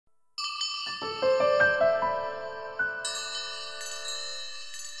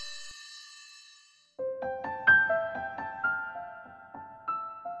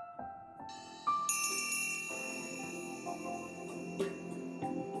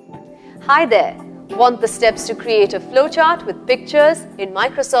Hi there! Want the steps to create a flowchart with pictures in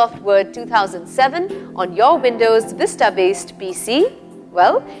Microsoft Word 2007 on your Windows Vista-based PC?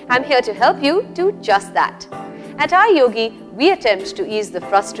 Well, I'm here to help you do just that. At iYogi, we attempt to ease the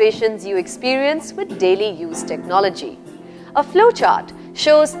frustrations you experience with daily use technology. A flowchart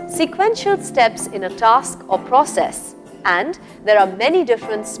shows sequential steps in a task or process, and there are many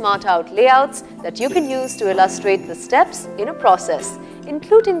different smart out layouts that you can use to illustrate the steps in a process,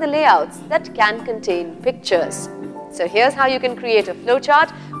 including the layouts that can contain pictures. So here's how you can create a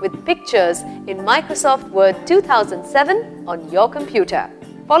flowchart with pictures in Microsoft Word 2007 on your computer.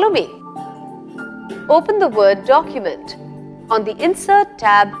 Follow me. Open the Word document. On the Insert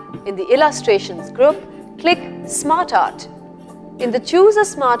tab in the Illustrations group, click Smart Art. In the Choose a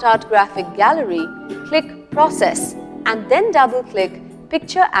Smart Art graphic gallery, click Process and then double-click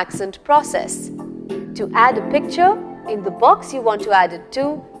Picture Accent Process. To add a picture, in the box you want to add it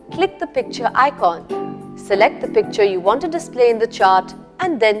to, click the picture icon. Select the picture you want to display in the chart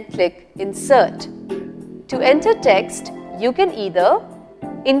and then click Insert. To enter text, you can either,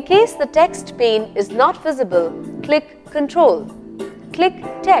 in case the text pane is not visible, click Control. Click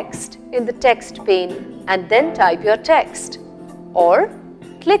Text in the text pane and then type your text. Or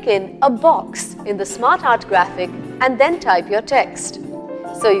click in a box in the Smart Art graphic and then type your text.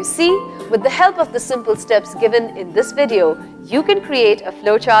 So you see, with the help of the simple steps given in this video, you can create a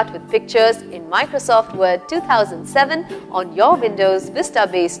flowchart with pictures in Microsoft Word 2007 on your Windows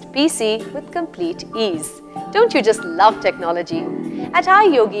Vista-based PC with complete ease. Don't you just love technology? At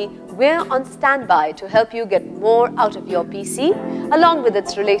iYogi, we're on standby to help you get more out of your PC along with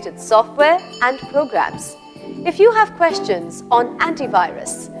its related software and programs. If you have questions on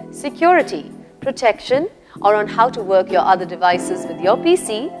antivirus, security, protection, or on how to work your other devices with your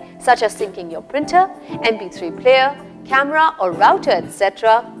PC, such as syncing your printer, MP3 player, camera or router,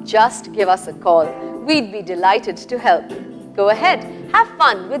 etc., just give us a call. We'd be delighted to help. Go ahead, have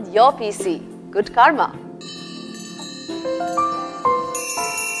fun with your PC. Good karma!